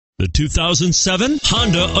The 2007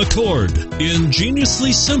 Honda Accord.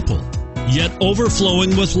 Ingeniously simple, yet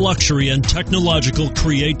overflowing with luxury and technological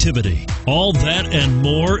creativity. All that and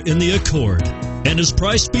more in the Accord, and is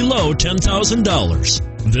priced below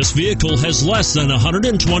 $10,000. This vehicle has less than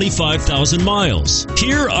 125,000 miles.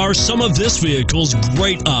 Here are some of this vehicle's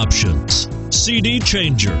great options: CD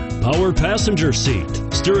changer, power passenger seat,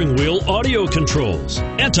 steering wheel audio controls,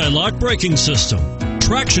 anti-lock braking system,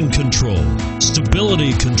 traction control,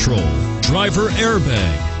 stability control, driver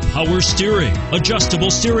airbag, power steering,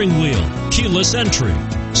 adjustable steering wheel, keyless entry.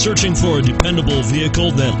 Searching for a dependable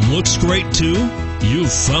vehicle that looks great too?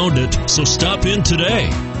 You've found it, so stop in today.